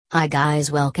Hi guys,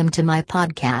 welcome to my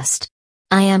podcast.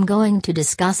 I am going to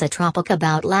discuss a topic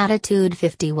about Latitude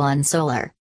 51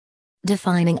 Solar.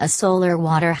 Defining a solar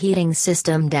water heating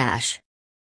system.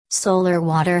 Solar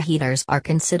water heaters are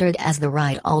considered as the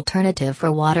right alternative for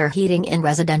water heating in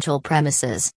residential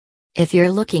premises. If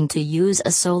you're looking to use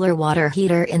a solar water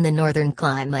heater in the northern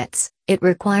climates, it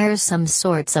requires some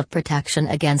sorts of protection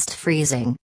against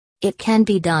freezing. It can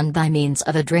be done by means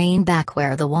of a drain back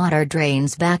where the water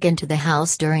drains back into the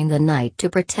house during the night to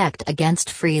protect against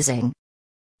freezing.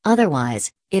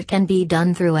 Otherwise, it can be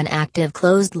done through an active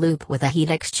closed loop with a heat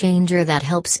exchanger that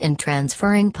helps in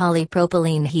transferring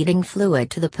polypropylene heating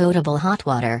fluid to the potable hot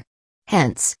water.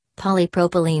 Hence,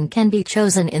 polypropylene can be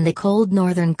chosen in the cold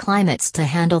northern climates to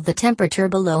handle the temperature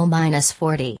below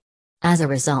 -40. As a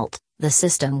result, the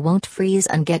system won't freeze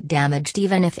and get damaged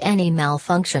even if any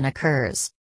malfunction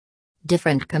occurs.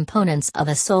 Different components of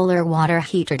a solar water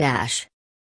heater.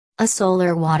 A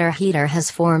solar water heater has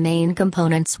four main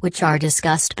components which are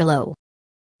discussed below.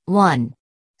 1.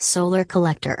 Solar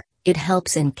collector. It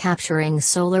helps in capturing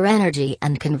solar energy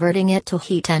and converting it to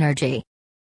heat energy.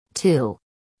 2.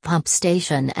 Pump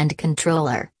station and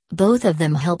controller. Both of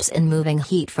them helps in moving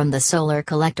heat from the solar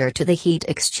collector to the heat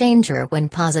exchanger when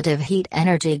positive heat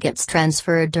energy gets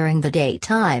transferred during the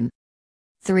daytime.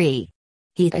 3.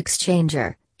 Heat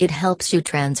exchanger. It helps you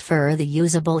transfer the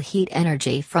usable heat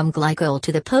energy from glycol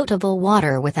to the potable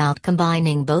water without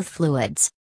combining both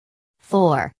fluids.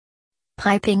 4.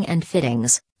 Piping and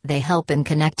fittings. They help in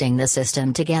connecting the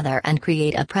system together and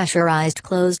create a pressurized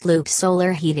closed-loop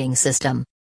solar heating system.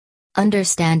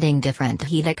 Understanding different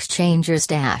heat exchangers.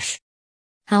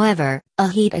 However, a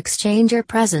heat exchanger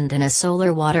present in a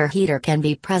solar water heater can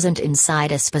be present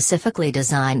inside a specifically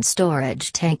designed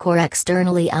storage tank or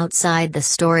externally outside the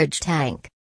storage tank.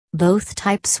 Both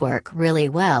types work really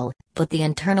well, but the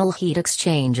internal heat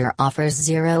exchanger offers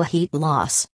zero heat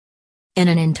loss. In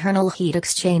an internal heat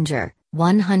exchanger,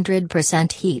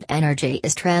 100% heat energy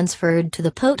is transferred to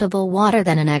the potable water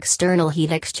than an external heat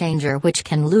exchanger which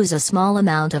can lose a small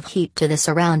amount of heat to the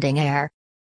surrounding air.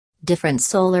 Different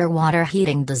solar water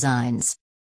heating designs.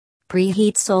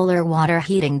 Preheat solar water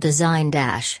heating design.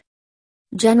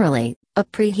 Generally, a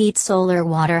preheat solar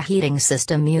water heating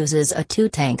system uses a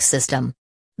two-tank system.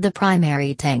 The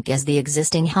primary tank is the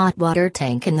existing hot water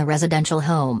tank in the residential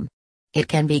home. It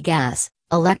can be gas,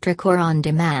 electric or on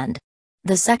demand.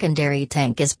 The secondary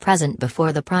tank is present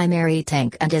before the primary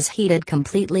tank and is heated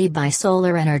completely by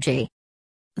solar energy.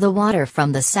 The water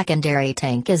from the secondary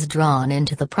tank is drawn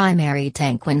into the primary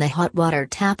tank when the hot water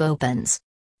tap opens.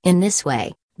 In this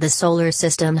way, the solar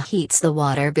system heats the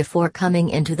water before coming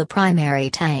into the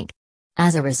primary tank.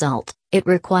 As a result, it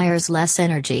requires less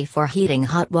energy for heating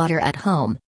hot water at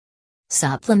home.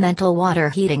 Supplemental water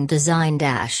heating design.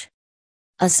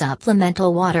 A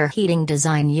supplemental water heating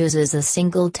design uses a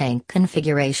single tank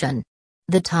configuration.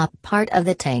 The top part of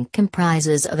the tank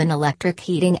comprises of an electric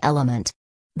heating element.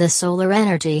 The solar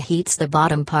energy heats the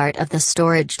bottom part of the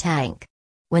storage tank.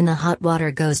 When the hot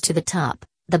water goes to the top,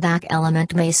 the back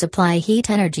element may supply heat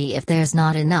energy if there's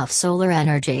not enough solar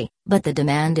energy, but the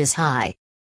demand is high.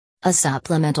 A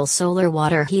supplemental solar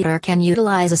water heater can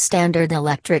utilize a standard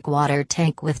electric water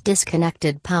tank with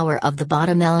disconnected power of the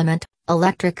bottom element.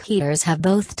 Electric heaters have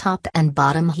both top and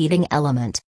bottom heating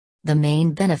element. The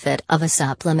main benefit of a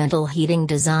supplemental heating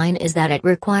design is that it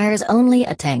requires only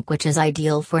a tank, which is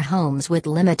ideal for homes with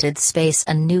limited space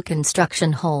and new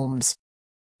construction homes.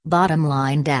 Bottom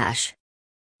line.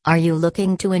 Are you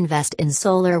looking to invest in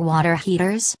solar water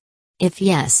heaters? If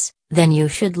yes, then you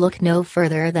should look no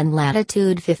further than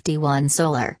Latitude 51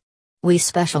 Solar. We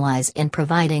specialize in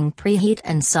providing preheat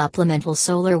and supplemental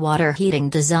solar water heating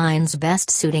designs best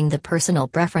suiting the personal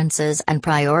preferences and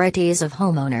priorities of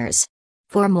homeowners.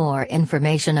 For more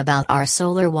information about our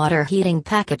solar water heating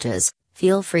packages,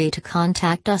 feel free to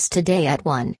contact us today at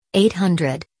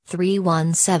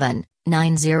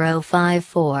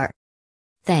 1-800-317-9054.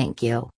 Thank you.